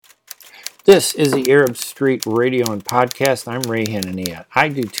This is the Arab Street Radio and Podcast. I'm Ray Hanania. I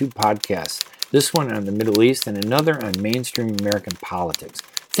do two podcasts, this one on the Middle East and another on mainstream American politics.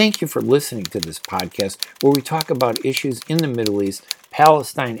 Thank you for listening to this podcast where we talk about issues in the Middle East,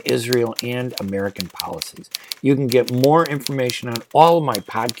 Palestine, Israel, and American policies. You can get more information on all of my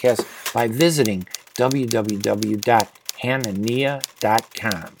podcasts by visiting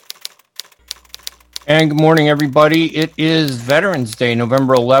www.hanania.com. And good morning, everybody. It is Veterans Day,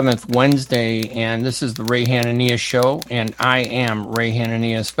 November 11th, Wednesday, and this is the Ray Hanania Show, and I am Ray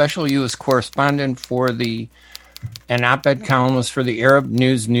Hanania, special U.S. correspondent for an op-ed columnist for the Arab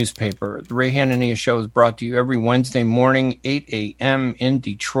News newspaper. The Ray Hanania Show is brought to you every Wednesday morning, 8 a.m. in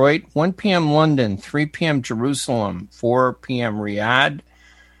Detroit, 1 p.m. London, 3 p.m. Jerusalem, 4 p.m. Riyadh,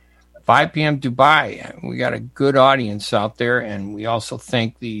 5 p.m. Dubai. We got a good audience out there, and we also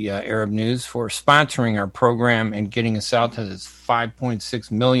thank the Arab News for sponsoring our program and getting us out to this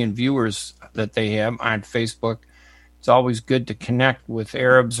 5.6 million viewers that they have on Facebook. It's always good to connect with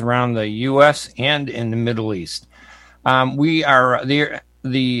Arabs around the U.S. and in the Middle East. We are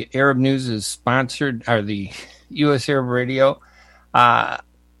the Arab News is sponsored, or the U.S. Arab Radio.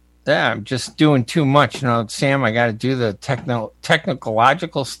 I'm just doing too much. Sam, I got to do the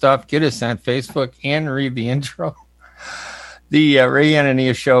technological stuff, get us on Facebook, and read the intro. The Ray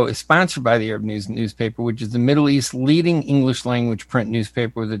Hanania Show is sponsored by the Arab News newspaper, which is the Middle East's leading English-language print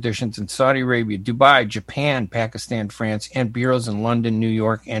newspaper with editions in Saudi Arabia, Dubai, Japan, Pakistan, France, and bureaus in London, New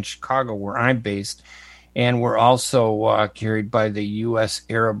York, and Chicago, where I'm based. And we're also carried by the U.S.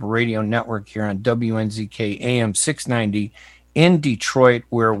 Arab Radio Network here on WNZK AM 690 in Detroit,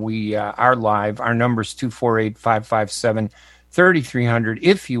 where we are live. Our number is 248-557-3300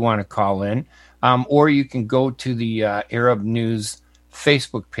 if you want to call in. Or you can go to the Arab News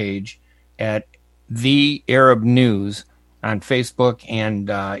Facebook page at The Arab News on Facebook, and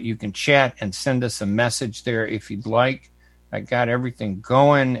you can chat and send us a message there if you'd like. I got everything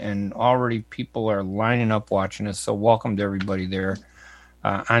going, and already people are lining up watching us, so welcome to everybody there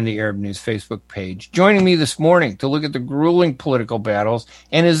on the Arab News Facebook page. Joining me this morning to look at the grueling political battles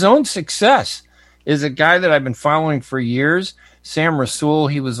and his own success is a guy that I've been following for years, Sam Rasool.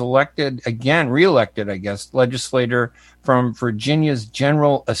 He was reelected, I guess, legislator from Virginia's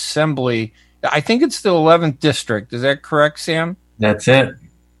General Assembly. I think it's the 11th district. Is that correct, Sam? That's it.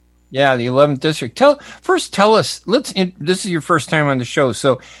 Yeah, the 11th district. Tell us, this is your first time on the show,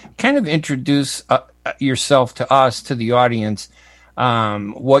 so kind of introduce yourself to us, to the audience,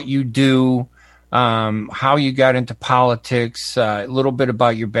 what you do, how you got into politics, a little bit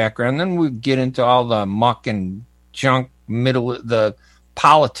about your background. Then we get into all the muck and junk, the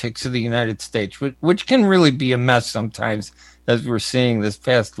politics of the United States, which can really be a mess sometimes, as we're seeing this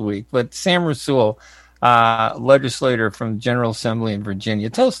past week. But Sam Rasool, legislator from the General Assembly in Virginia,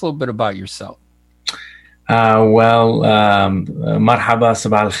 tell us a little bit about yourself. Marhaba,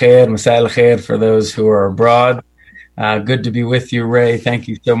 sabah al-khair, masa al-khair for those who are abroad. Good to be with you, Ray. Thank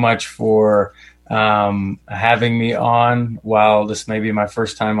you so much for having me on. While this may be my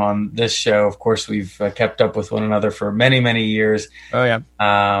first time on this show, of course, we've kept up with one another for many, many years. Oh, yeah.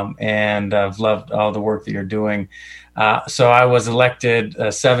 And I've loved all the work that you're doing. So I was elected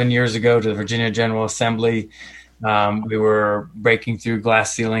 7 years ago to the Virginia General Assembly. We were breaking through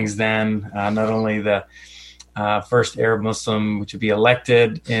glass ceilings then, not only the first Arab Muslim to be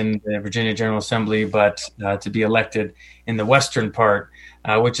elected in the Virginia General Assembly, but to be elected in the western part,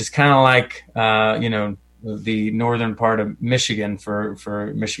 which is kind of like, the northern part of Michigan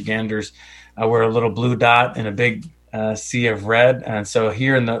for Michiganders. We're a little blue dot in a big sea of red. And so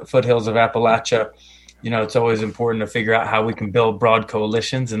here in the foothills of Appalachia, it's always important to figure out how we can build broad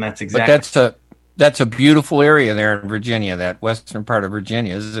coalitions. And that's exactly. But that's a beautiful area there in Virginia, that western part of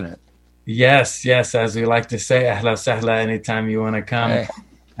Virginia, isn't it? Yes. As we like to say, ahla sahla, anytime you want to come. Hey.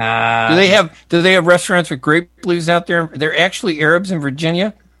 Do they have restaurants with grape leaves out there? They're actually Arabs in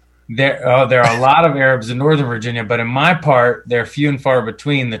Virginia? There are a lot of Arabs in Northern Virginia, but in my part, they're few and far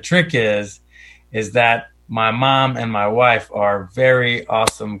between. The trick is that my mom and my wife are very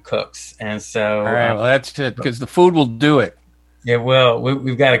awesome cooks. And so, all right, well, that's it, because the food will do it. It will.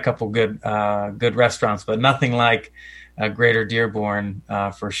 We've got a couple good restaurants, but nothing like Greater Dearborn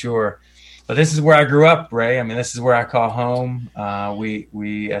for sure. But this is where I grew up, Ray. I mean, this is where I call home. We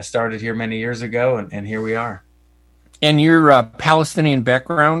started here many years ago, and here we are. And your Palestinian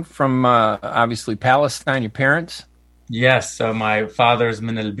background from obviously Palestine, your parents? Yes. So my father's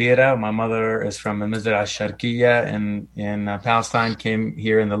min al-Bira. My mother is from Mizr al-Sharqiyya in Palestine, came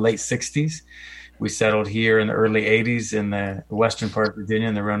here in the late 60s. We settled here in the early 80s in the western part of Virginia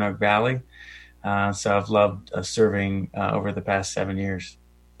in the Roanoke Valley. So I've loved serving over the past 7 years.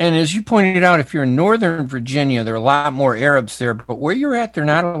 And as you pointed out, if you're in Northern Virginia, there are a lot more Arabs there. But where you're at, there are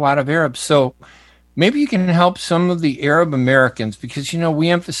not a lot of Arabs. So maybe you can help some of the Arab Americans because, we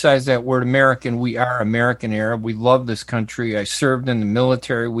emphasize that word American. We are American Arab. We love this country. I served in the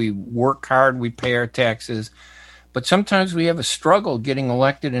military. We work hard. We pay our taxes. But sometimes we have a struggle getting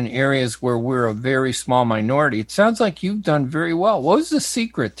elected in areas where we're a very small minority. It sounds like you've done very well. What was the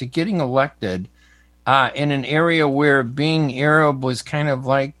secret to getting elected in an area where being Arab was kind of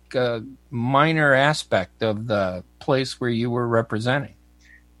like a minor aspect of the place where you were representing?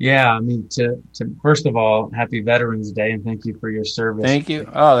 Yeah, I mean, to first of all, happy Veterans Day and thank you for your service. Thank you.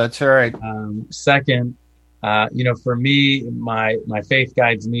 Oh, that's all right. Second, for me, my faith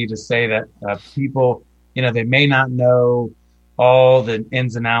guides me to say that people, they may not know all the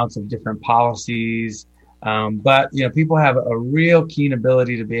ins and outs of different policies, but people have a real keen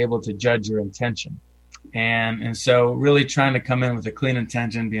ability to be able to judge your intention, and so really trying to come in with a clean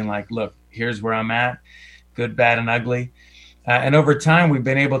intention, being like, look, here's where I'm at, good, bad, and ugly. And over time, we've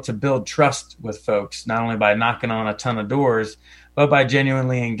been able to build trust with folks, not only by knocking on a ton of doors, but by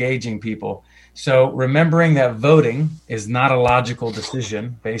genuinely engaging people. So remembering that voting is not a logical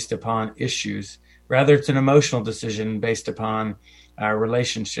decision based upon issues. Rather, it's an emotional decision based upon our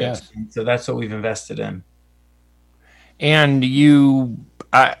relationships. Yes. So that's what we've invested in. And you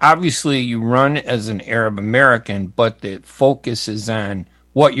obviously you run as an Arab American, but the focus is on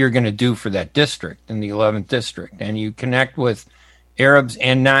what you're going to do for that district in the 11th district. And you connect with Arabs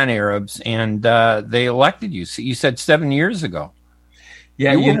and non-Arabs, and they elected you. So you said 7 years ago.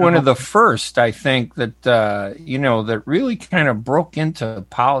 Yeah, you were one of the first, I think, that, that really kind of broke into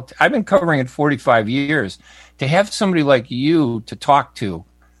politics. I've been covering it 45 years. To have somebody like you to talk to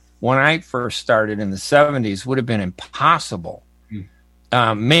when I first started in the 70s would have been impossible.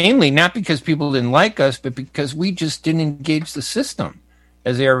 Mainly not because people didn't like us, but because we just didn't engage the system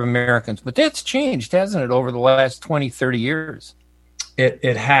as Arab Americans. But that's changed, hasn't it, over the last 20, 30 years?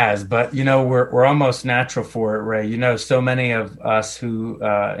 It has, but we're almost natural for it, Ray. So many of us who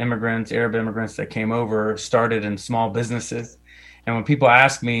Arab immigrants that came over started in small businesses. And when people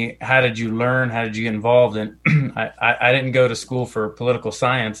ask me, how did you learn? How did you get involved? And I didn't go to school for political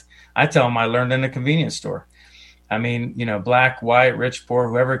science. I tell them I learned in a convenience store. I mean, black, white, rich, poor,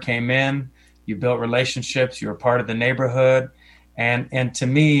 whoever came in, you built relationships. You were part of the neighborhood. And to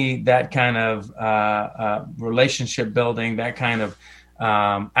me, that kind of relationship building, that kind of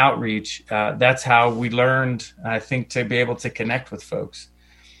outreach, that's how we learned, I think, to be able to connect with folks.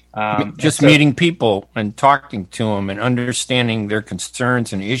 Meeting people and talking to them and understanding their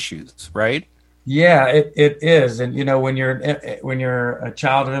concerns and issues, right? Yeah, it is. And, when you're a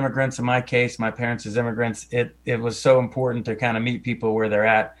child of immigrants, in my case, my parents as immigrants, it was so important to kind of meet people where they're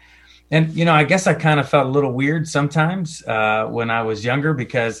at. And, I guess I kind of felt a little weird sometimes when I was younger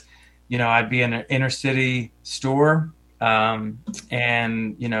because, I'd be in an inner city store and,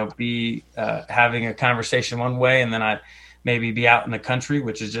 be having a conversation one way, and then I'd maybe be out in the country,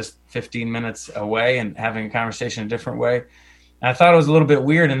 which is just 15 minutes away, and having a conversation a different way. And I thought it was a little bit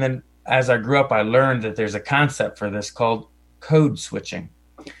weird. And then as I grew up, I learned that there's a concept for this called code switching.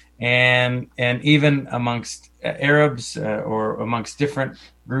 And even amongst Arabs or amongst different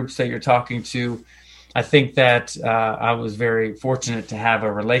groups that you're talking to, I think that I was very fortunate to have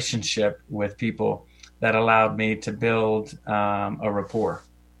a relationship with people that allowed me to build a rapport.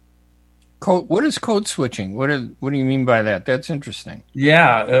 What is code switching? What do you mean by that? That's interesting.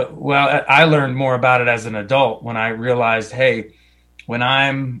 Yeah, well, I learned more about it as an adult when I realized, hey, when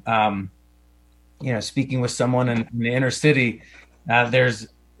I'm, speaking with someone in the inner city,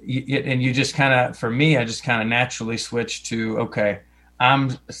 and you just kind of, for me, I just kind of naturally switched to, okay,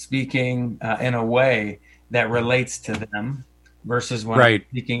 I'm speaking in a way that relates to them versus when I'm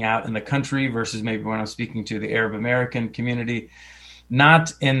speaking out in the country versus maybe when I'm speaking to the Arab American community,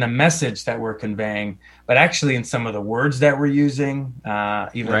 not in the message that we're conveying, but actually in some of the words that we're using.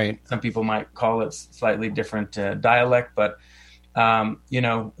 Some people might call it slightly different dialect, but if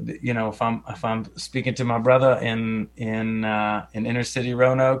I'm speaking to my brother in inner city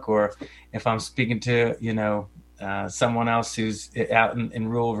Roanoke, or if I'm speaking to someone else who's out in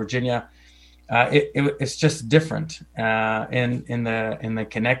rural Virginia, it's just different in the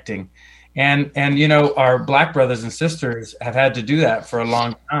connecting, and our Black brothers and sisters have had to do that for a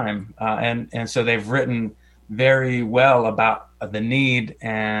long time, and so they've written very well about the need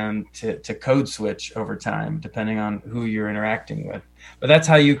and to code switch over time, depending on who you're interacting with. But that's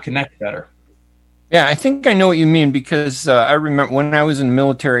how you connect better. Yeah, I think I know what you mean, because I remember when I was in the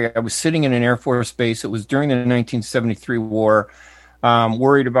military, I was sitting in an Air Force base. It was during the 1973 war,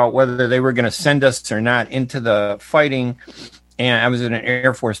 worried about whether they were going to send us or not into the fighting. and I was at an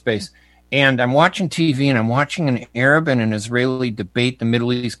Air Force base. And I'm watching TV, and I'm watching an Arab and an Israeli debate the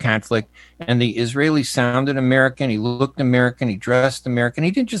Middle East conflict. And the Israeli sounded American. He looked American. He dressed American.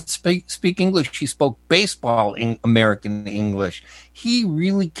 He didn't just speak English. He spoke baseball in American English. He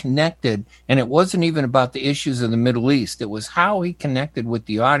really connected. And it wasn't even about the issues of the Middle East. It was how he connected with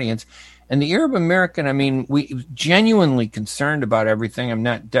the audience. And the Arab American, I mean, we genuinely concerned about everything. I'm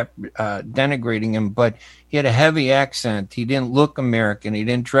not denigrating him, but he had a heavy accent. He didn't look American. He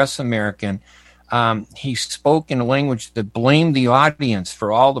didn't dress American. He spoke in a language that blamed the audience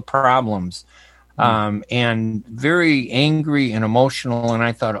for all the problems, and very angry and emotional. And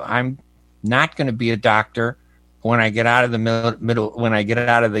I thought, I'm not going to be a doctor when I get out of the when I get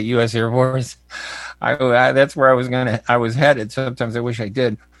out of the U.S. Air Force. That's where I was headed. Sometimes I wish I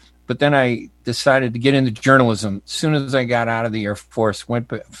did. But then I decided to get into journalism. As soon as I got out of the Air Force,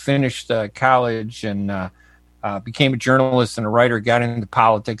 finished college, and became a journalist and a writer, got into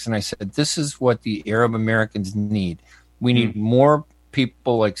politics, and I said, this is what the Arab Americans need. We need more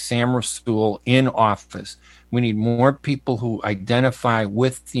people like Sam Rasool in office. We need more people who identify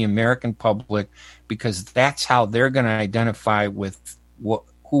with the American public, because that's how they're going to identify with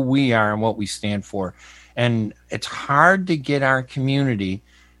who we are and what we stand for. And it's hard to get our community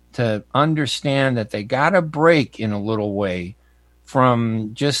to understand that they got to break in a little way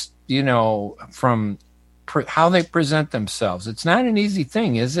from just, from how they present themselves. It's not an easy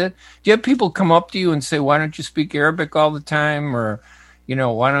thing, is it? Do you have people come up to you and say, why don't you speak Arabic all the time? Or,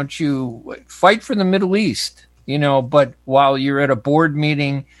 why don't you fight for the Middle East? But while you're at a board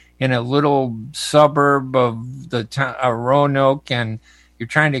meeting in a little suburb of the town of Roanoke, and you're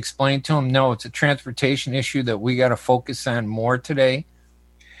trying to explain to them, no, it's a transportation issue that we got to focus on more today.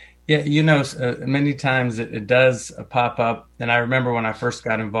 Yeah, many times it does pop up. And I remember when I first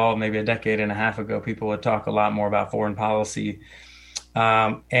got involved, maybe a decade and a half ago, people would talk a lot more about foreign policy.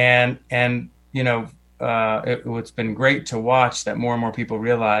 It's been great to watch that more and more people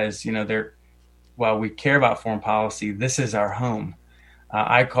realize, while we care about foreign policy, this is our home.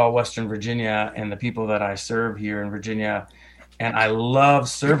 I call Western Virginia and the people that I serve here in Virginia, and I love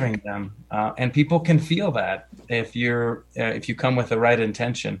serving them. And people can feel that if you come with the right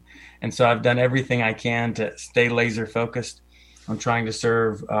intention. And so I've done everything I can to stay laser focused on trying to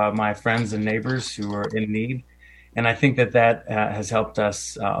serve my friends and neighbors who are in need. And I think that has helped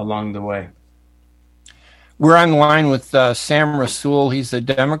us along the way. We're on the line with Sam Rasool. He's a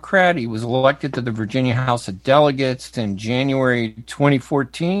Democrat. He was elected to the Virginia House of Delegates in January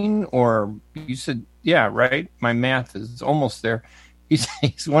 2014, or you said, yeah, right? My math is almost there. He's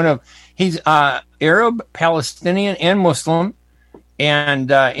Arab, Palestinian, and Muslim. And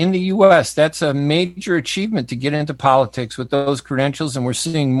in the U.S., that's a major achievement to get into politics with those credentials. And we're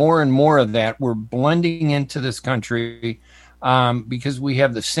seeing more and more of that. We're blending into this country because we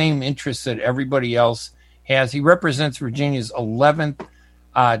have the same interests that everybody else has. He represents Virginia's 11th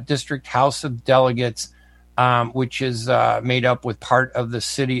District House of Delegates, which is made up with part of the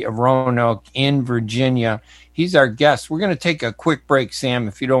city of Roanoke in Virginia. He's our guest. We're going to take a quick break, Sam,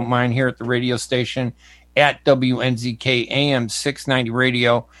 if you don't mind, here at the radio station at WNZK AM 690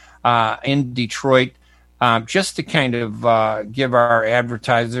 Radio in Detroit, just to kind of give our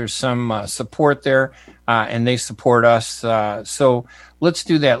advertisers some support there, and they support us. So let's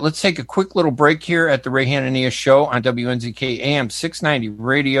do that. Let's take a quick little break here at the Ray Hanania Show on WNZK AM 690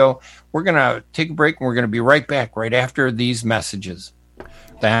 Radio. We're going to take a break, and we're going to be right back right after these messages.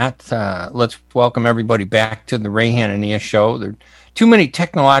 Let's welcome everybody back to the Ray Hanania Show. There are too many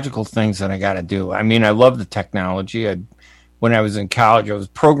technological things that I got to do. I mean, I love the technology. When I was in college, I was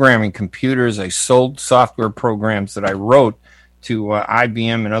programming computers. I sold software programs that I wrote to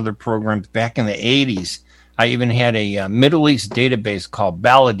IBM and other programs back in the 80s. I even had a Middle East database called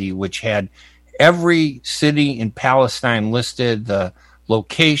Baladi, which had every city in Palestine listed, the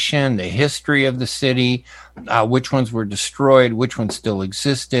location, the history of the city, which ones were destroyed, which ones still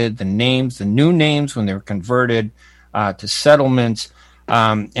existed, the names, the new names when they were converted to settlements.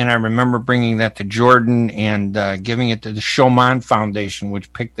 And I remember bringing that to Jordan and giving it to the Shoman Foundation,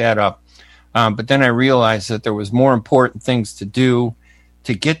 which picked that up. But then I realized that there was more important things to do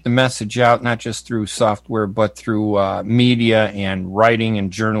to get the message out, not just through software, but through media and writing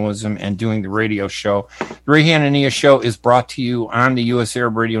and journalism and doing the radio show. The Ray Hanania Show is brought to you on the U.S.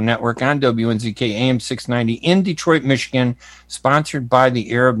 Arab Radio Network on WNZK AM 690 in Detroit, Michigan, sponsored by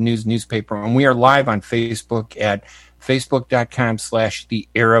the Arab News newspaper. And we are live on Facebook at facebook.com/the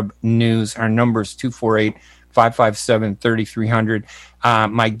Arab News. Our number is 248-557-3300.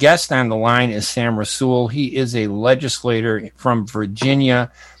 My guest on the line is Sam Rasool. He is a legislator from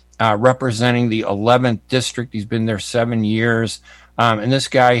Virginia. representing the 11th district. He's been there 7 years. And this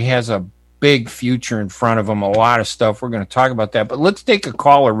guy has a big future in front of him, a lot of stuff. We're going to talk about that. But let's take a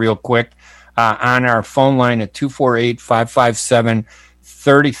caller real quick on our phone line at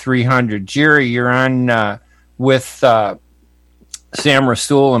 248-557-3300. Jerry, you're on with Sam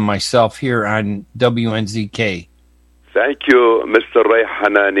Rasool and myself here on WNZK. Thank you, Mr. Ray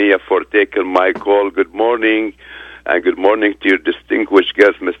Hanania, for taking my call. Good morning, and good morning to your distinguished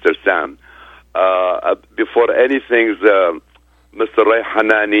guest, Mr. Sam. Before anything, Mr. Ray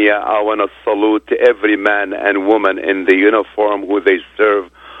Hanania, I want to salute every man and woman in the uniform who they serve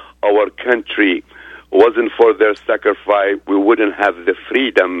our country. Wasn't for their sacrifice, we wouldn't have the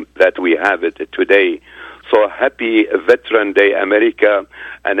freedom that we have it today. So happy Veteran Day, America,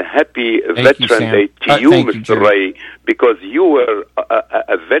 and happy Veteran Day to you, Mr. Ray, because you were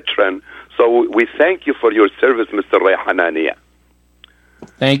a veteran. So we thank you for your service, Mr. Ray Hanania.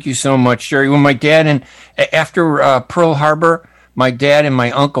 Thank you so much, Jerry. When my dad after Pearl Harbor, my dad and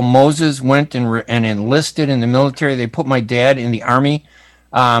my uncle Moses went and enlisted in the military. They put my dad in the Army,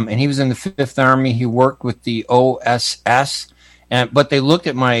 and he was in the 5th Army. He worked with the OSS, but they looked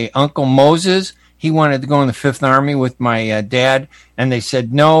at my uncle Moses. He wanted to go in the 5th Army with my dad, and they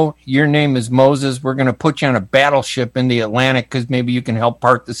said, no, your name is Moses. We're going to put you on a battleship in the Atlantic because maybe you can help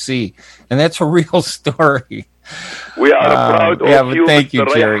part the sea. And that's a real story. We are proud of you, thank Mr.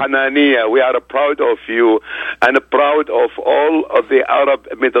 Ray Hanania. We are proud of you and proud of all of the Arab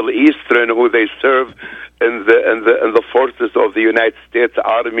Middle Eastern who they serve in the forces of the United States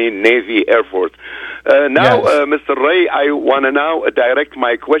Army, Navy, Air Force. Mr. Ray, I want to now direct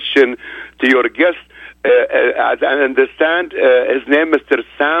my question to your guest. As I understand, his name Mr.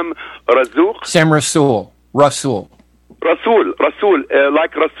 Sam Rasool. Sam Rasool. Rasool,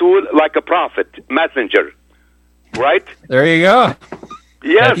 like Rasool, like a prophet, messenger. Right? There you go.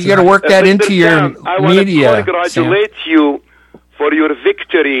 Yes. You got to work that into your media. I want to congratulate you for your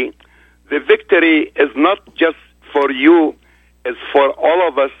victory. The victory is not just for you, it's for all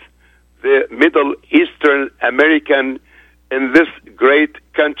of us, the Middle Eastern American in this great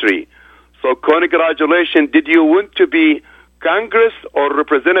country. So congratulations. Did you want to be Congress or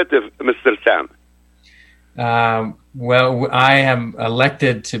representative, Mr. Sam? Well, I am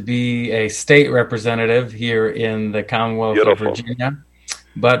elected to be a state representative here in the Commonwealth of Virginia.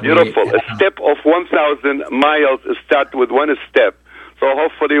 But beautiful. A step of 1,000 miles start with one step. So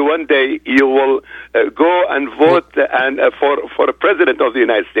hopefully one day you will go and vote and for the president of the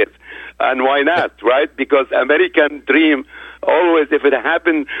United States. And why not, right? Because American dream always, if it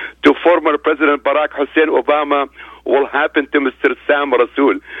happened to former President Barack Hussein Obama, will happen to Mr. Sam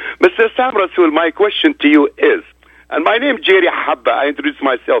Rasool. Mr. Sam Rasool, my question to you is, and my name is Jerry Habba. I introduce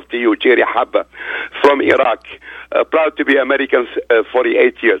myself to you, Jerry Habba, from Iraq. Proud to be American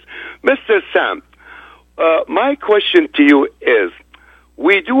 48 years. Mr. Sam, my question to you is,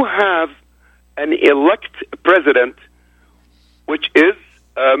 we do have an elect president, which is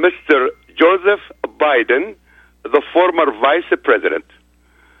Mr. Joseph Biden, the former vice president.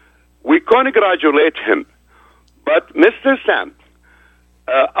 We congratulate him. But, Mr. Sam,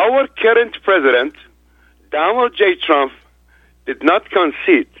 our current president, Donald J. Trump, did not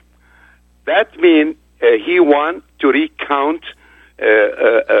concede. That means he won to recount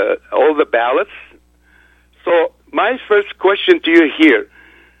all the ballots. So my first question to you here,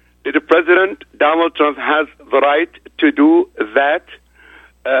 did the President Donald Trump has the right to do that?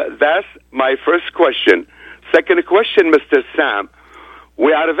 That's my first question. Second question, Mr. Sam,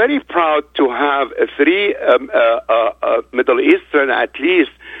 we are very proud to have three Middle Eastern, at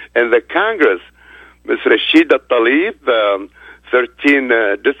least, in the Congress. Ms. Rashida Tlaib,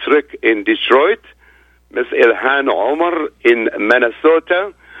 13th District in Detroit, Ms. Ilhan Omar in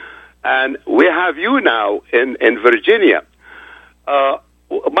Minnesota, and we have you now in Virginia.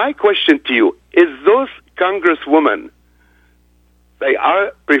 My question to you is, those congresswomen, they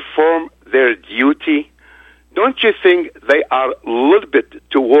are perform their duty? Don't you think they are a little bit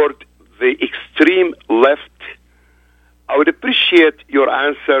toward the extreme left? I would appreciate your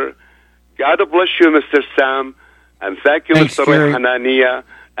answer. God bless you, Mr. Sam, and thank you, Mr. Hanania,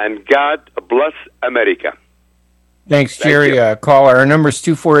 and God bless America. Thanks, Jerry. Caller, our number is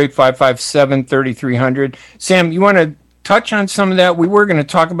 248-557-3300. Sam, you want to touch on some of that? We were going to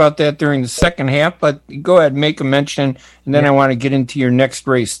talk about that during the second half, but go ahead, make a mention, and then I want to get into your next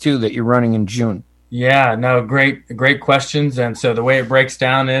race, too, that you're running in June. Yeah, no, great questions. And so the way it breaks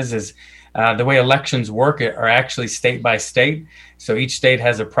down is the way elections work are actually state by state. So each state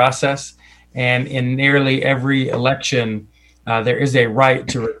has a process. And in nearly every election, there is a right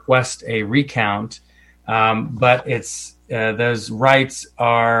to request a recount. But it's those rights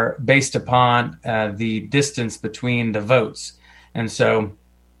are based upon the distance between the votes. And so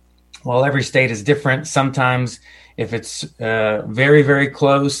while every state is different, sometimes if it's very, very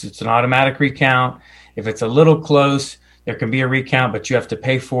close, it's an automatic recount. If it's a little close, there can be a recount, but you have to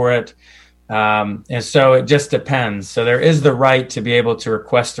pay for it. And so it just depends. So there is the right to be able to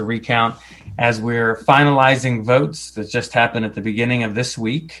request a recount. As we're finalizing votes that just happened at the beginning of this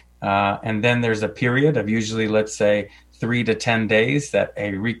week, and then there's a period of usually, let's say, 3 to 10 days that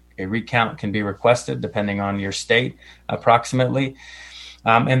a recount can be requested, depending on your state, approximately.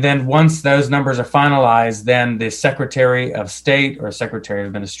 And then once those numbers are finalized, then the Secretary of State or Secretary of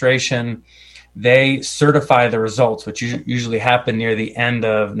Administration, they certify the results, which usually happen near the end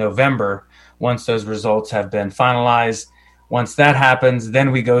of November, once those results have been finalized. Once that happens,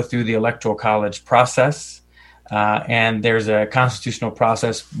 then we go through the Electoral College process, and there's a constitutional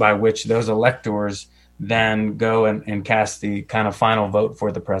process by which those electors then go and cast the kind of final vote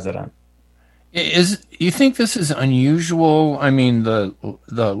for the president. You think this is unusual? I mean, the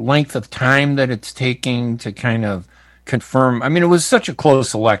length of time that it's taking to kind of confirm. I mean, it was such a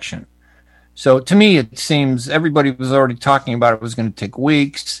close election. So to me, it seems everybody was already talking about it was going to take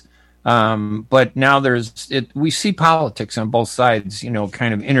weeks. But now we see politics on both sides,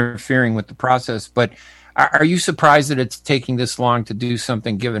 kind of interfering with the process. But are you surprised that it's taking this long to do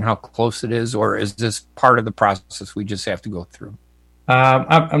something, given how close it is, or is this part of the process we just have to go through?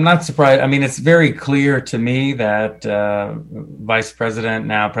 I'm not surprised. I mean, it's very clear to me that Vice President,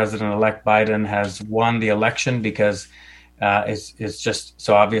 now President-elect Biden, has won the election because it's just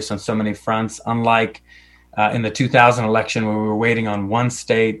so obvious on so many fronts. Unlike in the 2000 election, where we were waiting on one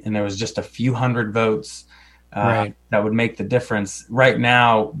state and there was just a few hundred votes that would make the difference. Right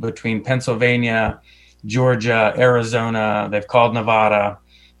now, between Pennsylvania, Georgia, Arizona, they've called Nevada,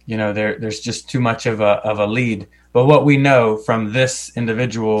 there's just too much of a lead. But what we know from this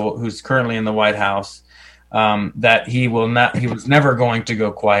individual who's currently in the White House, that he was never going to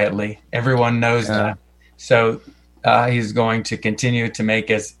go quietly. Everyone knows that. So he's going to continue to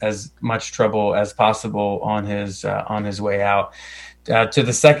make as much trouble as possible on his way out. To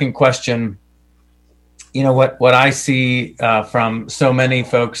the second question, what I see from so many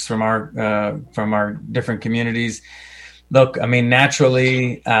folks from our different communities. Look, I mean,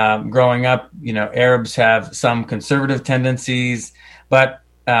 naturally, growing up, Arabs have some conservative tendencies, but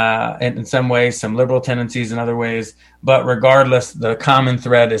in some ways, some liberal tendencies in other ways. But regardless, the common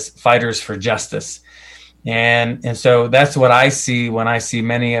thread is fighters for justice. And so that's what I see when I see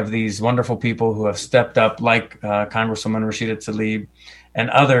many of these wonderful people who have stepped up, like Congresswoman Rashida Tlaib and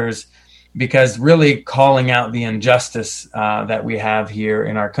others, because really calling out the injustice that we have here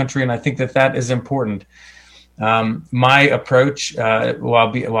in our country. And I think that is important. My approach,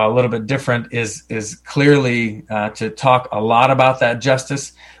 while a little bit different, is clearly to talk a lot about that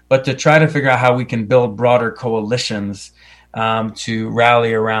justice, but to try to figure out how we can build broader coalitions to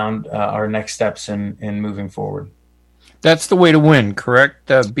rally around our next steps in moving forward. That's the way to win,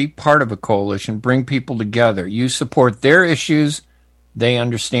 correct? Be part of a coalition, bring people together. You support their issues, they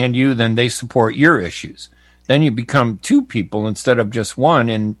understand you, then they support your issues. Then you become two people instead of just one,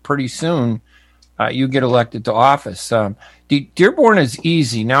 and pretty soon you get elected to office. Dearborn is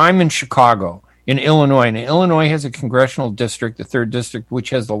easy. Now, I'm in Chicago, in Illinois, and Illinois has a congressional district, the 3rd District,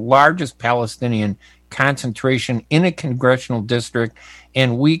 which has the largest Palestinian concentration in a congressional district,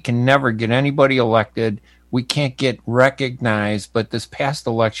 and we can never get anybody elected. We can't get recognized, but this past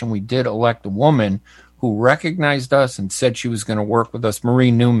election, we did elect a woman who recognized us and said she was going to work with us, Marie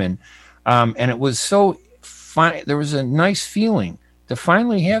Newman. And it was so fun. There was a nice feeling to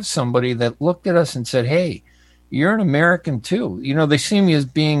finally have somebody that looked at us and said, hey, you're an American too. They see me as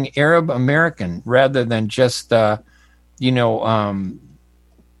being Arab American rather than just,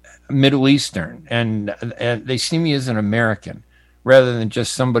 Middle Eastern. And they see me as an American rather than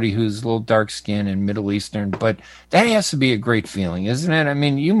just somebody who's a little dark skinned and Middle Eastern. But that has to be a great feeling, isn't it? I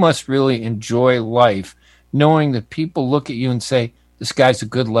mean, you must really enjoy life knowing that people look at you and say, this guy's a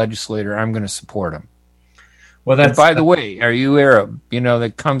good legislator. I'm going to support him. Well, that's, by the way, are you Arab?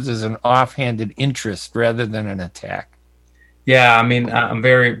 That comes as an offhanded interest rather than an attack. Yeah, I mean, I'm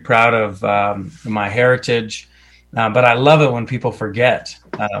very proud of my heritage, but I love it when people forget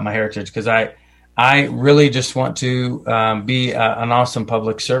my heritage, because I really just want to be an awesome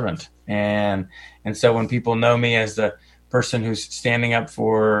public servant. And so when people know me as the person who's standing up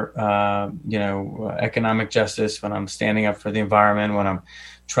for, economic justice, when I'm standing up for the environment, when I'm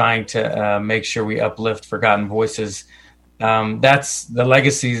trying to make sure we uplift forgotten voices, that's the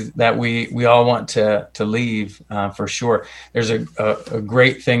legacy that we all want to leave, for sure. There's a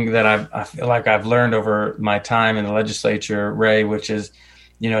great thing that I feel like I've learned over my time in the legislature, Ray, which is,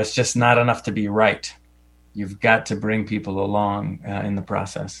 it's just not enough to be right. You've got to bring people along in the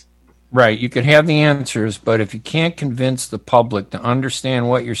process. Right. You could have the answers, but if you can't convince the public to understand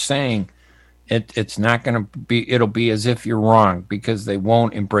what you're saying, it's not going to be, it'll be as if you're wrong because they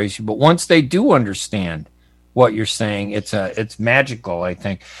won't embrace you. But once they do understand what you're saying, it's magical, I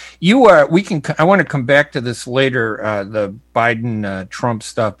think. I want to come back to this later, the Biden Trump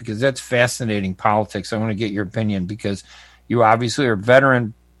stuff, because that's fascinating politics. I want to get your opinion because you obviously are a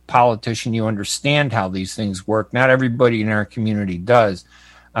veteran politician. You understand how these things work. Not everybody in our community does.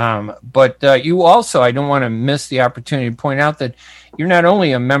 But you also, I don't want to miss the opportunity to point out that you're not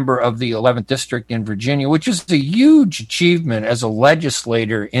only a member of the 11th District in Virginia, which is a huge achievement as a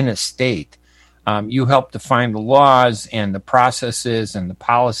legislator in a state. You help define the laws and the processes and the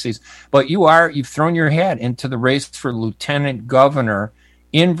policies, but you've thrown your hat into the race for lieutenant governor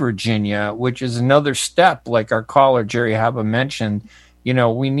in Virginia, which is another step, like our caller, Jerry Haba, mentioned.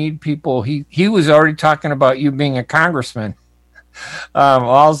 We need people. He was already talking about you being a congressman.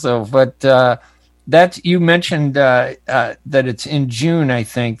 Also, but you mentioned that it's in June. I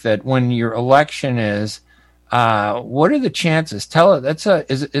think that when your election is, what are the chances?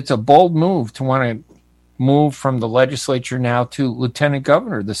 It's a bold move to want to move from the legislature now to lieutenant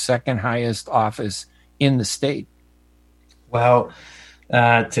governor, the second highest office in the state. Well,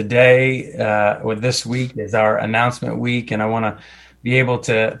 today or this week is our announcement week, and I want to be able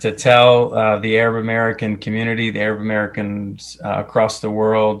to tell the Arab American community, the Arab Americans across the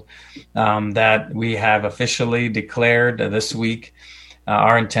world, that we have officially declared this week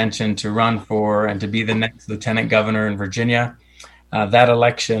our intention to run for and to be the next lieutenant governor in Virginia. That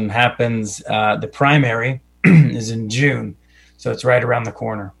election happens, the primary is in June, so it's right around the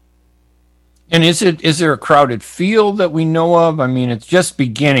corner. And is there a crowded field that we know of? I mean, it's just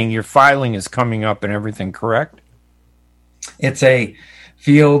beginning. Your filing is coming up and everything, correct? It's a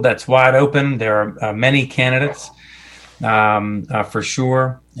field that's wide open. There are many candidates, for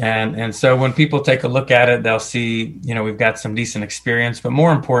sure. And so when people take a look at it, they'll see, we've got some decent experience, but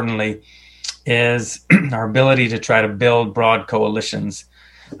more importantly is our ability to try to build broad coalitions,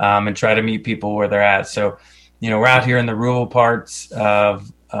 and try to meet people where they're at. So, we're out here in the rural parts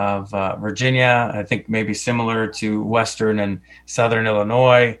of Virginia, I think maybe similar to Western and Southern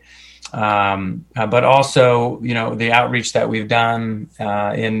Illinois. But also, the outreach that we've done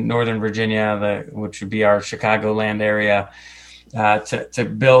in Northern Virginia, which would be our Chicagoland area, to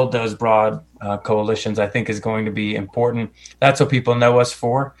build those broad coalitions, I think is going to be important. That's what people know us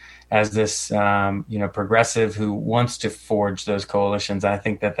for, as this progressive who wants to forge those coalitions. I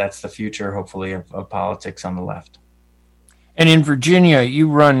think that's the future, hopefully, of politics on the left. And in Virginia, you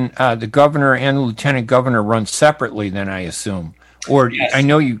run the governor and the lieutenant governor run separately, then I assume. Or yes. I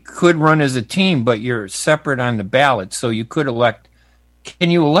know you could run as a team, but you're separate on the ballot. So you could elect. Can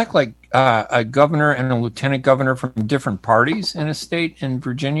you elect like a governor and a lieutenant governor from different parties in a state in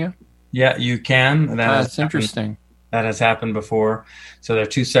Virginia? Yeah, you can. That's interesting. That has happened before. So there are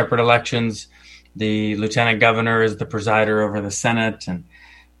two separate elections. The lieutenant governor is the presider over the Senate and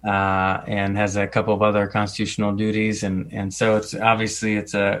has a couple of other constitutional duties. And so it's obviously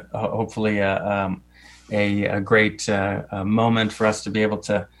hopefully a great moment for us to be able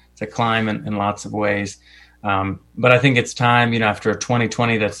to climb in lots of ways. But I think it's time, after a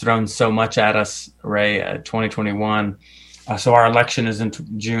 2020 that's thrown so much at us, Ray, 2021. So our election is in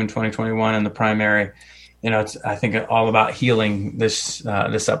June 2021 and the primary, it's, I think, all about healing this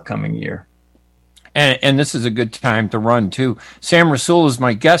upcoming year. And this is a good time to run, too. Sam Rasool is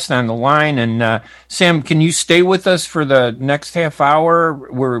my guest on the line. And Sam, can you stay with us for the next half hour?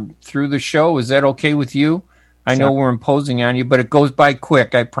 We're through the show. Is that okay with you? I know we're imposing on you, but it goes by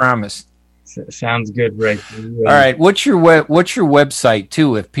quick, I promise. Sounds good, Ray. All right. What's your website,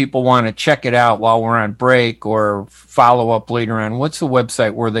 too, if people want to check it out while we're on break or follow up later on? What's the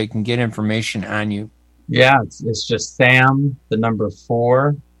website where they can get information on you? Yeah, it's just Sam, the number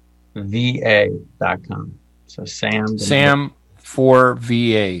 4, VA.com. So Sam for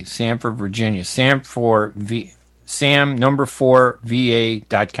VA, Sam for Virginia, Sam number 4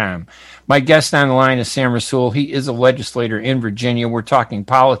 VA.com. My guest on the line is Sam Rasool. He is a legislator in Virginia. We're talking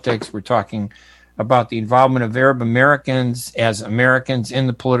politics. We're talking about the involvement of Arab Americans as Americans in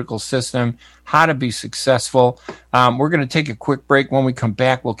the political system, how to be successful. We're going to take a quick break. When we come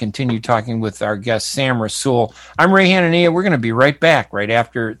back, we'll continue talking with our guest, Sam Rasool. I'm Ray Hanania. We're going to be right back right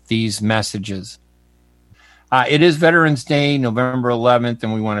after these messages. It is Veterans Day, November 11th,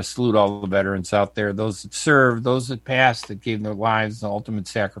 and we want to salute all the veterans out there, those that served, those that passed, that gave their lives the ultimate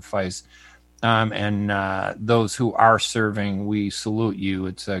sacrifice, and those who are serving. We salute you.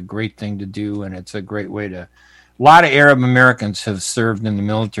 It's a great thing to do, and it's a great way to. A lot of Arab Americans have served in the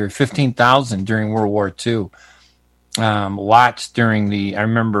military, 15,000 during World War II. Lots during I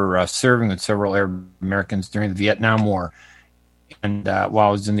remember serving with several Arab Americans during the Vietnam War. And while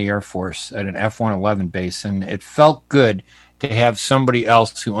I was in the Air Force at an F-111 base, and it felt good to have somebody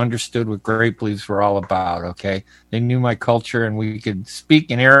else who understood what Great Beliefs were all about, okay? They knew my culture, and we could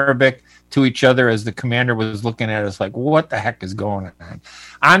speak in Arabic to each other as the commander was looking at us like, what the heck is going on?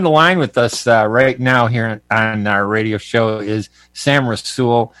 On the line with us right now here on our radio show is Sam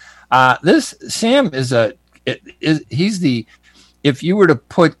Rasool. Sam is if you were to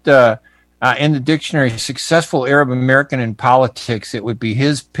put... in the dictionary, successful Arab American in politics, it would be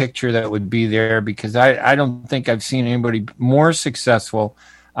his picture that would be there, because I don't think I've seen anybody more successful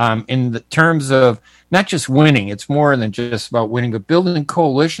in the terms of not just winning. It's more than just about winning, but building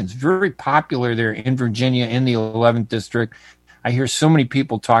coalitions. Very popular there in Virginia in the 11th district. I hear so many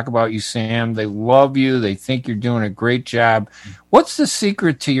people talk about you, Sam. They love you. They think you're doing a great job. What's the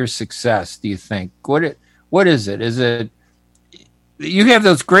secret to your success, do you think? What is it? Is it you have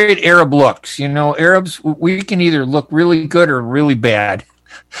those great Arab looks? You know, Arabs, we can either look really good or really bad.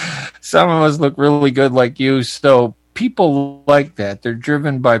 Some of us look really good like you. So people like that. They're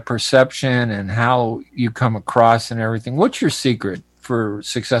driven by perception and how you come across and everything. What's your secret for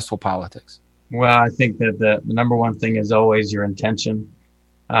successful politics? Well, I think that the number one thing is always your intention.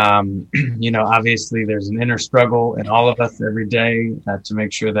 Obviously there's an inner struggle in all of us every day to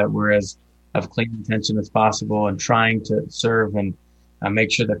make sure that we're as of clean intention as possible and trying to serve and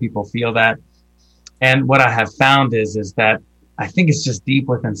make sure that people feel that. And what I have found is that I think it's just deep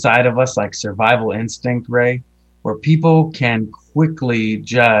within inside of us, like survival instinct, Ray, where people can quickly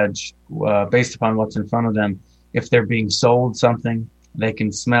judge based upon what's in front of them. If they're being sold something, they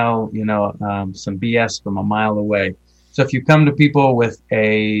can smell, some BS from a mile away. So if you come to people with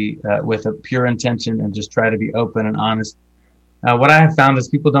a pure intention and just try to be open and honest, what I have found is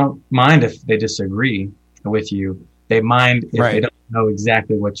people don't mind if they disagree with you. They mind if they don't know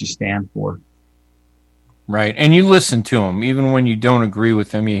exactly what you stand for. Right. And you listen to them. Even when you don't agree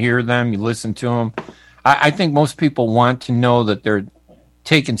with them, you hear them, you listen to them. I think most people want to know that they're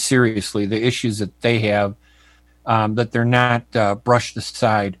taken seriously, the issues that they have, that they're not brushed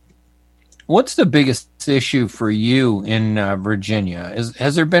aside. What's the biggest issue for you in Virginia?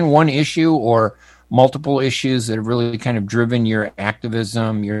 Has there been one issue or multiple issues that have really kind of driven your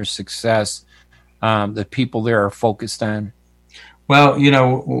activism, your success, that people there are focused on? Well,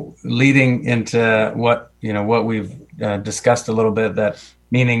 leading into what we've discussed a little bit, that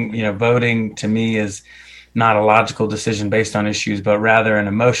meaning, voting to me is not a logical decision based on issues, but rather an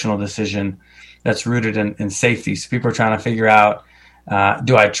emotional decision that's rooted in safety. So people are trying to figure out,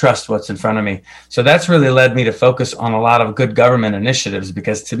 do I trust what's in front of me? So that's really led me to focus on a lot of good government initiatives,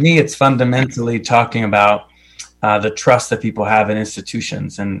 because to me, it's fundamentally talking about the trust that people have in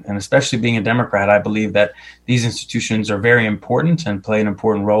institutions. And especially being a Democrat, I believe that these institutions are very important and play an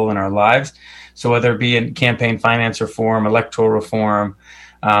important role in our lives. So whether it be in campaign finance reform, electoral reform,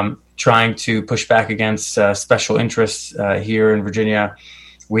 trying to push back against special interests here in Virginia,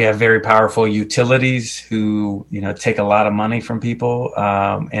 we have very powerful utilities who, take a lot of money from people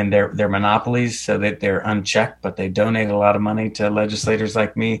and they're monopolies, so that they're unchecked, but they donate a lot of money to legislators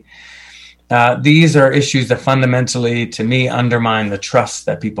like me. These are issues that fundamentally, to me, undermine the trust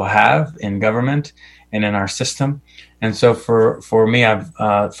that people have in government and in our system. And so for me, I've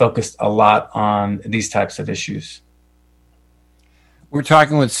focused a lot on these types of issues. We're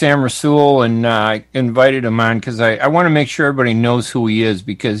talking with Sam Rasool, and I invited him on because I want to make sure everybody knows who he is,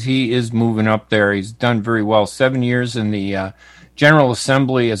 because he is moving up there. He's done very well. 7 years in the General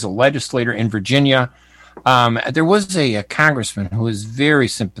Assembly as a legislator in Virginia. There was a congressman who was very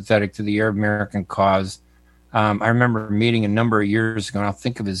sympathetic to the Arab American cause. I remember meeting a number of years ago, and I'll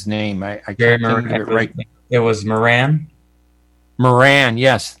think of his name. I can't think of it right. It was Moran. Moran,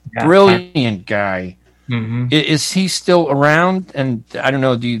 yes. Yeah. Brilliant guy. Mm-hmm. Is he still around? And I don't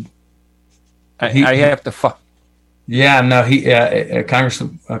know. I have to. Yeah, no.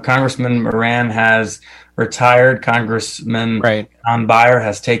 Congressman Moran has retired. Congressman John Beyer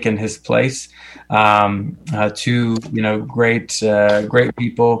has taken his place. Two great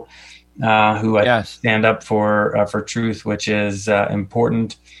people who stand up for truth, which is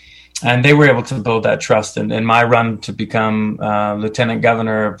important. And they were able to build that trust. And in my run to become Lieutenant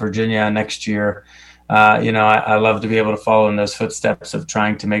Governor of Virginia next year, I love to be able to follow in those footsteps of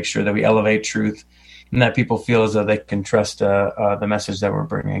trying to make sure that we elevate truth and that people feel as though they can trust the message that we're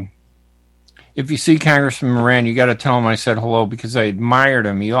bringing. If you see Congressman Moran, you got to tell him I said hello, because I admired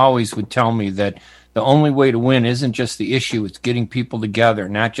him. He always would tell me that the only way to win isn't just the issue, it's getting people together,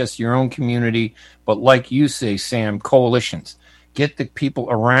 not just your own community, but like you say, Sam, coalitions. Get the people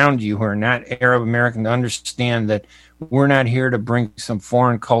around you who are not Arab American to understand that we're not here to bring some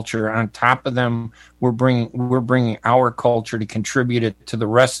foreign culture on top of them. We're bringing our culture to contribute it to the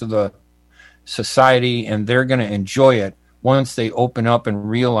rest of the society, and they're going to enjoy it once they open up and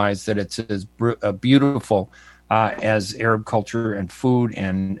realize that it's as beautiful as Arab culture and food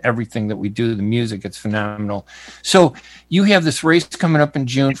and everything that we do. The music, it's phenomenal. So you have this race coming up in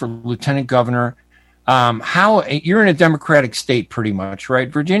June for lieutenant governor. How you're in a Democratic state, pretty much, right?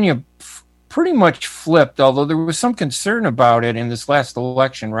 Virginia pretty much flipped, although there was some concern about it in this last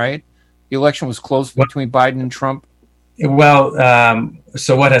election, right? The election was close between Biden and Trump. Well,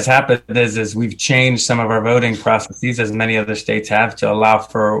 so what has happened is we've changed some of our voting processes, as many other states have, to allow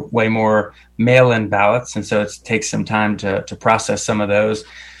for way more mail-in ballots, and so it takes some time to process some of those.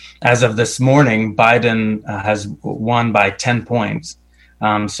 As of this morning, Biden has won by 10 points.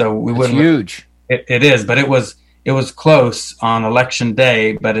 So we wouldn't. Huge. It is, but it was close on election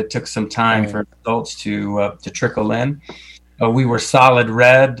day, but it took some time for results to trickle in. We were solid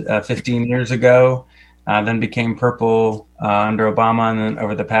red 15 years ago. Then became purple under Obama, and then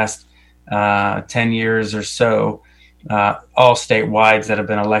over the past 10 years or so, all statewide that have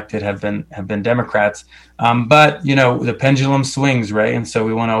been elected have been Democrats. But the pendulum swings, Ray, and so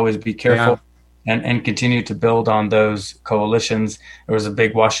we want to always be careful and continue to build on those coalitions. There was a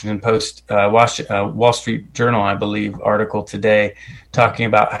big Washington Post, Wall Street Journal, I believe, article today talking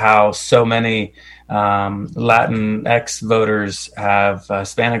about how so many Latinx voters have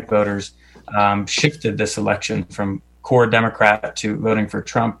Hispanic voters shifted this election from core Democrat to voting for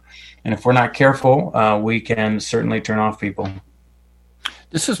Trump. And if we're not careful, we can certainly turn off people.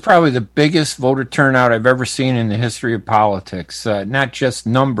 This is probably the biggest voter turnout I've ever seen in the history of politics. Not just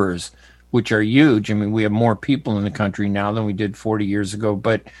numbers, which are huge. I mean, we have more people in the country now than we did 40 years ago,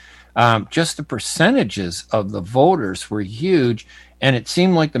 but just the percentages of the voters were huge. And it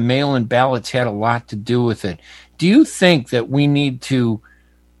seemed like the mail-in ballots had a lot to do with it. Do you think that we need to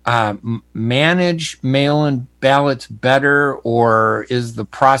manage mail-in ballots better, or is the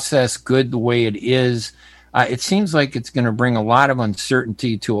process good the way it is? It seems like it's going to bring a lot of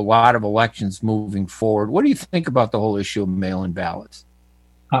uncertainty to a lot of elections moving forward. What do you think about the whole issue of mail-in ballots?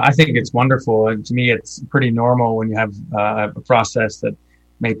 I think it's wonderful, and to me, it's pretty normal when you have a process that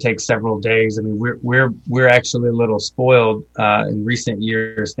may take several days. I mean, we're actually a little spoiled in recent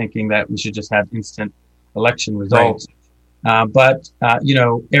years, thinking that we should just have instant election results. Right. But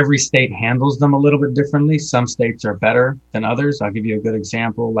every state handles them a little bit differently. Some states are better than others. I'll give you a good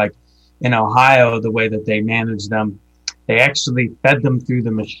example. Like in Ohio, the way that they manage them, they actually fed them through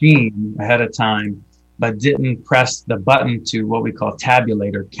the machine ahead of time, but didn't press the button to what we call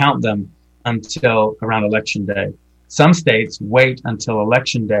tabulate or count them until around election day. Some states wait until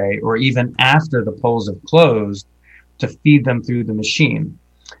election day or even after the polls have closed to feed them through the machine.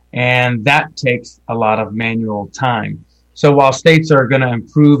 And that takes a lot of manual time. So while states are going to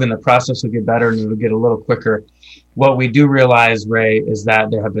improve and the process will get better and it'll get a little quicker, what we do realize, Ray, is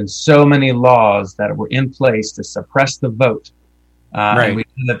that there have been so many laws that were in place to suppress the vote. And we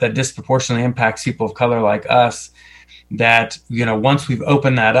know that disproportionately impacts people of color like us, that, once we've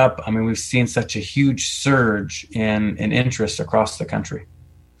opened that up, I mean, we've seen such a huge surge in interest across the country.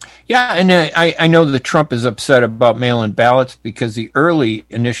 Yeah, and I know that Trump is upset about mail-in ballots because the early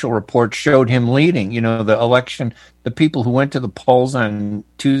initial reports showed him leading. The election, the people who went to the polls on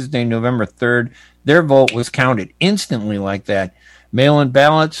Tuesday, November 3rd, their vote was counted instantly like that. Mail-in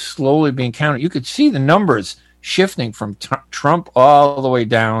ballots slowly being counted. You could see the numbers shifting from Trump all the way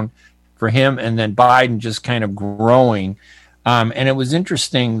down for him, and then Biden just kind of growing. And it was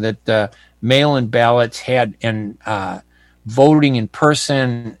interesting that mail-in ballots had voting in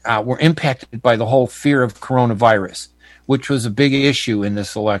person were impacted by the whole fear of coronavirus, which was a big issue in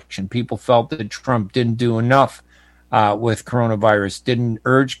this election. People felt that Trump didn't do enough with coronavirus, didn't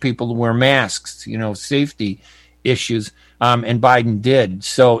urge people to wear masks, safety issues, and Biden did.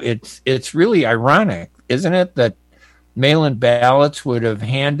 So it's really ironic, isn't it, that mail-in ballots would have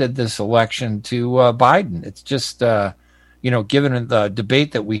handed this election to Biden. It's just, given the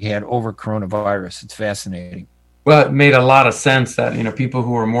debate that we had over coronavirus, it's fascinating. Well, it made a lot of sense that, people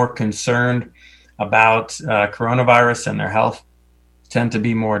who are more concerned about coronavirus and their health tend to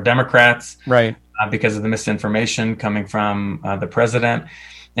be more Democrats, right? Because of the misinformation coming from the president.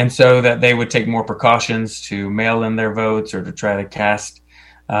 And so that they would take more precautions to mail in their votes or to try to cast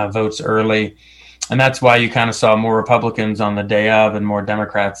votes early. And that's why you kind of saw more Republicans on the day of and more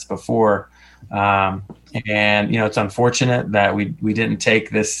Democrats before. And, it's unfortunate that we didn't take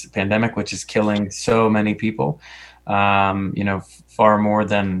this pandemic, which is killing so many people, far more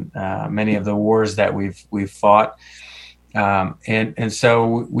than many of the wars that we've fought. And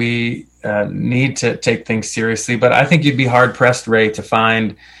so we need to take things seriously. But I think you'd be hard pressed, Ray, to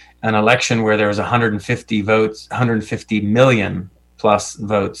find an election where there was 150 million plus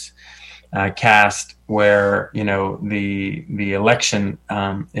votes cast, where the election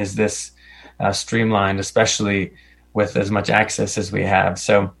is this streamlined, especially with as much access as we have.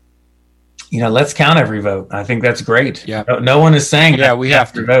 So, let's count every vote. I think that's great. Yeah. No one is saying we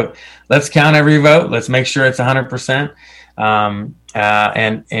have to vote. Let's count every vote. Let's make sure it's 100%. And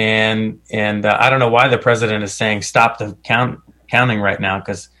I don't know why the president is saying stop the counting right now,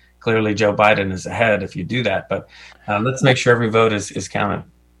 because clearly Joe Biden is ahead if you do that. But let's make sure every vote is counted.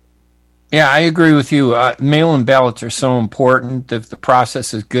 Yeah, I agree with you. Mail-in ballots are so important if the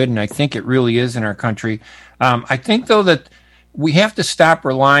process is good, and I think it really is in our country. I think, though, that we have to stop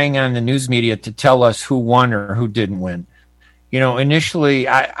relying on the news media to tell us who won or who didn't win. Initially,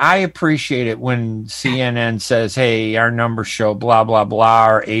 I appreciate it when CNN says, hey, our numbers show blah, blah, blah,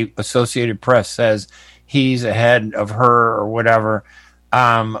 or Associated Press says he's ahead of her or whatever.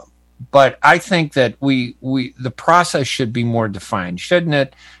 But I think that the process should be more defined, shouldn't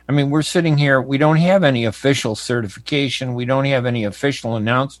it? I mean, we're sitting here, we don't have any official certification. We don't have any official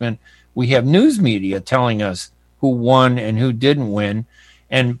announcement. We have news media telling us who won and who didn't win.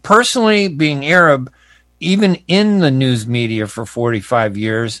 And personally, being Arab, even in the news media for 45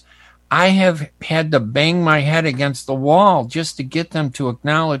 years, I have had to bang my head against the wall just to get them to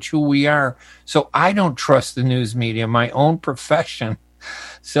acknowledge who we are. So I don't trust the news media, my own profession.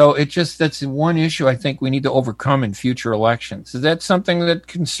 So that's one issue I think we need to overcome in future elections. Is that something that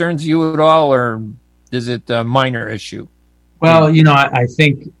concerns you at all, or is it a minor issue? Well, I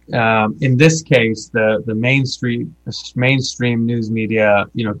think in this case, the mainstream news media,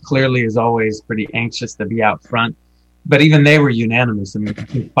 clearly is always pretty anxious to be out front. But even they were unanimous. I mean, I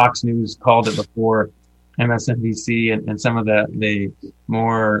think Fox News called it before MSNBC and some of the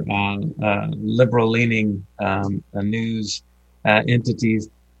more liberal-leaning news entities.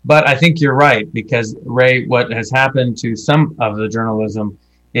 But I think you're right, because, Ray, what has happened to some of the journalism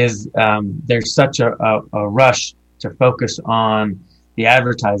is there's such a rush to focus on the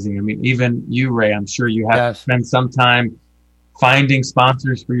advertising. I mean, even you, Ray, I'm sure you have to spend some time finding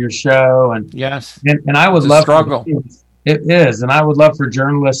sponsors for your show. And yes, and I would love struggle. It is. And I would love for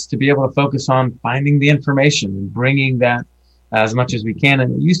journalists to be able to focus on finding the information and bringing that as much as we can.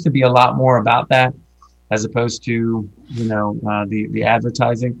 And it used to be a lot more about that as opposed to, the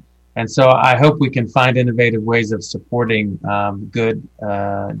advertising. And so I hope we can find innovative ways of supporting good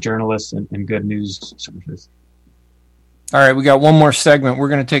journalists and good news sources. All right, we got one more segment. We're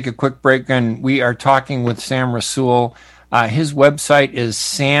going to take a quick break, and we are talking with Sam Rasool. His website is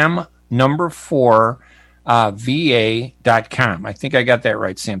sam4va.com. I think I got that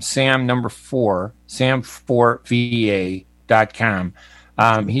right, Sam. sam4va.com.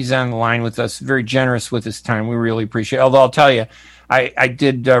 He's on the line with us, very generous with his time. We really appreciate it. Although I'll tell you, I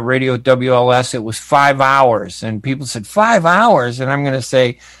did radio at WLS. It was 5 hours, and people said 5 hours, and I'm going to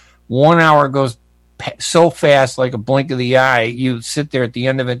say 1 hour goes so fast, like a blink of the eye. You sit there at the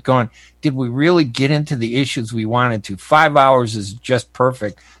end of it going, did we really get into the issues we wanted to? 5 hours is just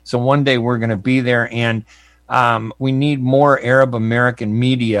perfect. So one day we're going to be there, and we need more Arab American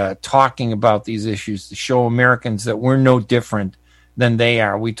media talking about these issues to show Americans that we're no different than they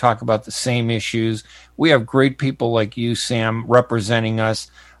are. We talk about the same issues. We have great people like you, Sam, representing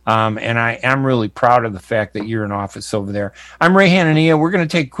us. And I am really proud of the fact that you're in office over there. I'm Ray Hanania. We're going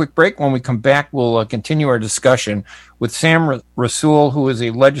to take a quick break. When we come back, we'll continue our discussion with Sam Rasool, who is a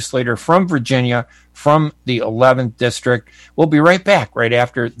legislator from Virginia, from the 11th District. We'll be right back right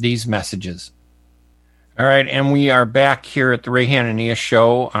after these messages. All right, and we are back here at the Ray Hanania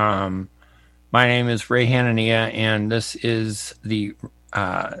Show. My name is Ray Hanania, and this is the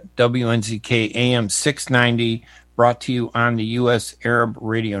WNZK AM 690, brought to you on the U.S. Arab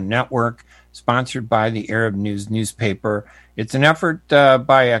Radio Network, sponsored by the Arab News newspaper. It's an effort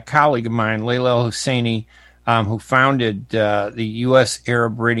by a colleague of mine, Layla Husseini, who founded the U.S.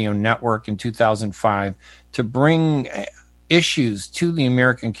 Arab Radio Network in 2005 to bring issues to the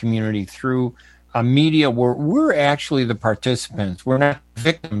American community through a media where we're actually the participants. We're not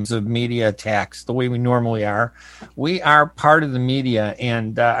victims of media attacks the way we normally are. We are part of the media,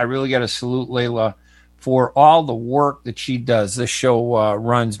 and I really got to salute Layla for all the work that she does. This show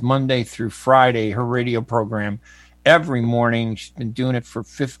runs Monday through Friday, her radio program, every morning. She's been doing it for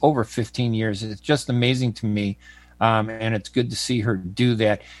over 15 years. It's just amazing to me. And it's good to see her do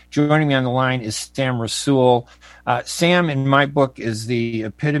that. Joining me on the line is Sam Rasool. Sam, in my book, is the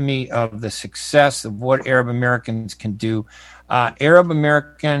epitome of the success of what Arab Americans can do. Arab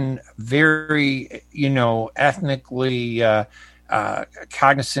American, very, ethnically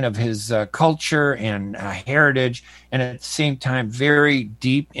cognizant of his culture and heritage, and at the same time, very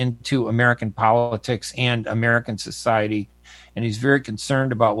deep into American politics and American society. And he's very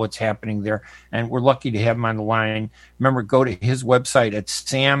concerned about what's happening there. And we're lucky to have him on the line. Remember, go to his website at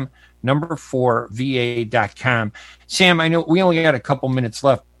sam4va.com. Sam, I know we only got a couple minutes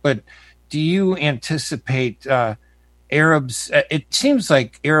left, but do you anticipate Arabs? It seems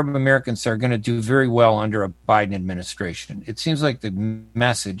like Arab Americans are going to do very well under a Biden administration. It seems like the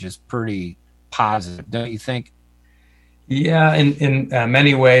message is pretty positive, don't you think? Yeah, in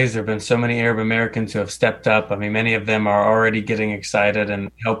many ways, there have been so many Arab Americans who have stepped up. I mean, many of them are already getting excited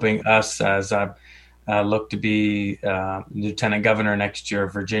and helping us as I look to be lieutenant governor next year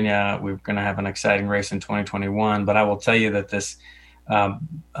of Virginia. We're going to have an exciting race in 2021. But I will tell you that this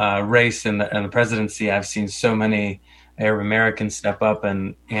race in the presidency, I've seen so many Arab Americans step up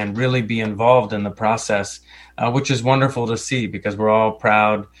and really be involved in the process, which is wonderful to see because we're all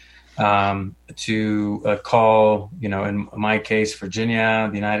proud to call, in my case, Virginia,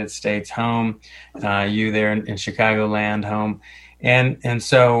 the United States home, you there in Chicagoland home. And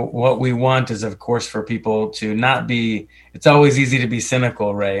so what we want is, of course, for people to not be, it's always easy to be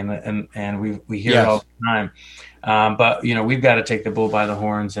cynical, Ray, and we hear it all the time. But, we've got to take the bull by the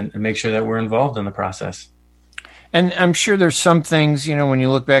horns and make sure that we're involved in the process. And I'm sure there's some things, when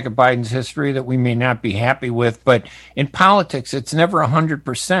you look back at Biden's history that we may not be happy with, but in politics, it's never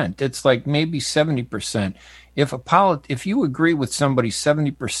 100%. It's like maybe 70%. If you agree with somebody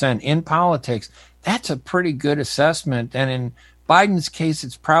 70% in politics, that's a pretty good assessment. And in Biden's case,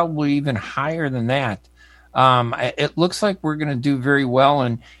 it's probably even higher than that. It looks like we're going to do very well.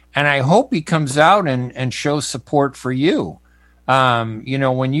 And I hope he comes out and shows support for you,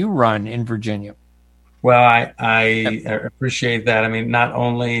 when you run in Virginia. Well, I appreciate that. I mean, not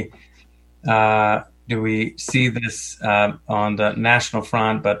only do we see this on the national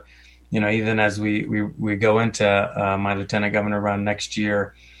front, but even as we go into my lieutenant governor run next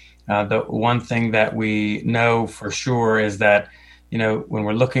year, the one thing that we know for sure is that when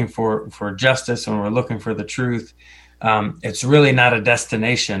we're looking for justice, when we're looking for the truth, it's really not a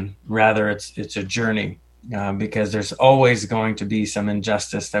destination. Rather, it's a journey. Because there's always going to be some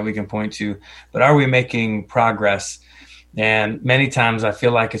injustice that we can point to, but are we making progress? And many times I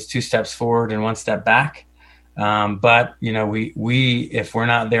feel like it's 2 steps forward and 1 step back. But we if we're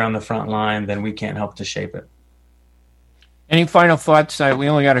not there on the front line, then we can't help to shape it. Any final thoughts? We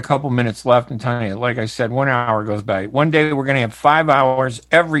only got a couple minutes left, and Tanya, like I said, 1 hour goes by. One day we're going to have 5 hours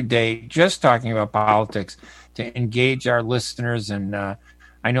every day just talking about politics to engage our listeners. And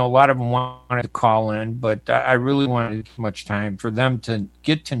I know a lot of them wanted to call in, but I really wanted too much time for them to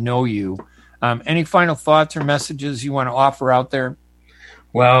get to know you. Any final thoughts or messages you want to offer out there?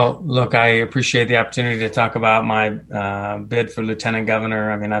 Well, look, I appreciate the opportunity to talk about my bid for lieutenant governor.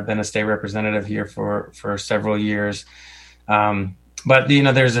 I mean, I've been a state representative here for several years. But,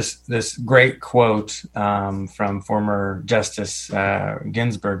 there's this great quote from former Justice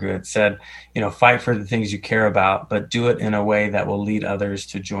Ginsburg who had said, fight for the things you care about, but do it in a way that will lead others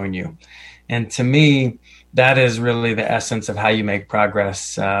to join you. And to me, that is really the essence of how you make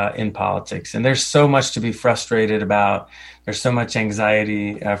progress in politics. And there's so much to be frustrated about. There's so much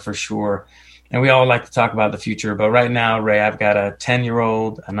anxiety for sure. And we all like to talk about the future. But right now, Ray, I've got a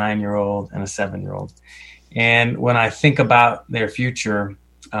 10-year-old, a 9-year-old, and a 7-year-old. And when I think about their future,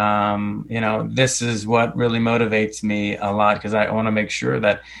 this is what really motivates me a lot, because I want to make sure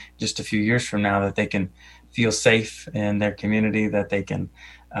that just a few years from now that they can feel safe in their community, that they can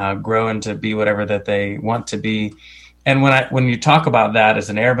grow into be whatever that they want to be. And when you talk about that as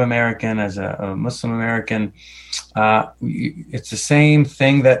an Arab American, as a Muslim American, it's the same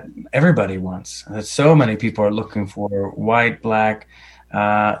thing that everybody wants. That so many people are looking for: white, black.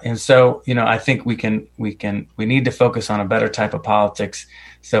 And so, I think we need to focus on a better type of politics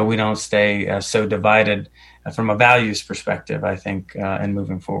so we don't stay so divided from a values perspective, I think, and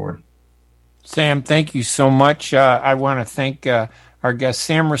moving forward. Sam, thank you so much. I want to thank our guest,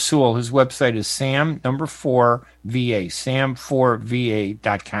 Sam Rasool, whose website is sam4va,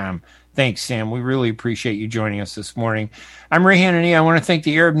 sam4va.com. Thanks, Sam. We really appreciate you joining us this morning. I'm Ray Hanania. I want to thank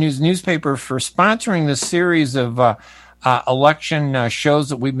the Arab News newspaper for sponsoring this series of election shows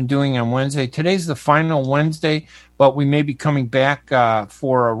that we've been doing on Wednesday. Today's the final Wednesday, but we may be coming back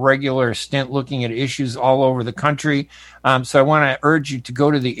for a regular stint looking at issues all over the country. So I want to urge you to go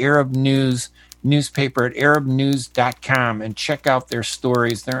to the Arab News newspaper at arabnews.com and check out their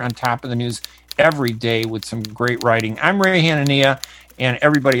stories. They're on top of the news every day with some great writing. I'm Ray Hanania, and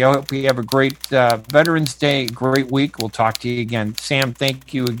everybody, I hope you have a great Veterans Day, great week. We'll talk to you again. Sam,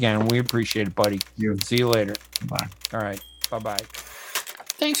 thank you again. We appreciate it, buddy. See you later. Bye. All right. Bye-bye.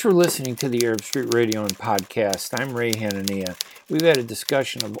 Thanks for listening to the Arab Street Radio and Podcast. I'm Ray Hanania. We've had a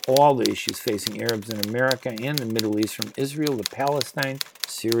discussion of all the issues facing Arabs in America and the Middle East, from Israel to Palestine,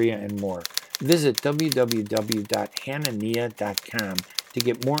 Syria, and more. Visit www.hanania.com to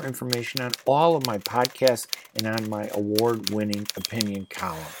get more information on all of my podcasts and on my award-winning opinion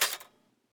column.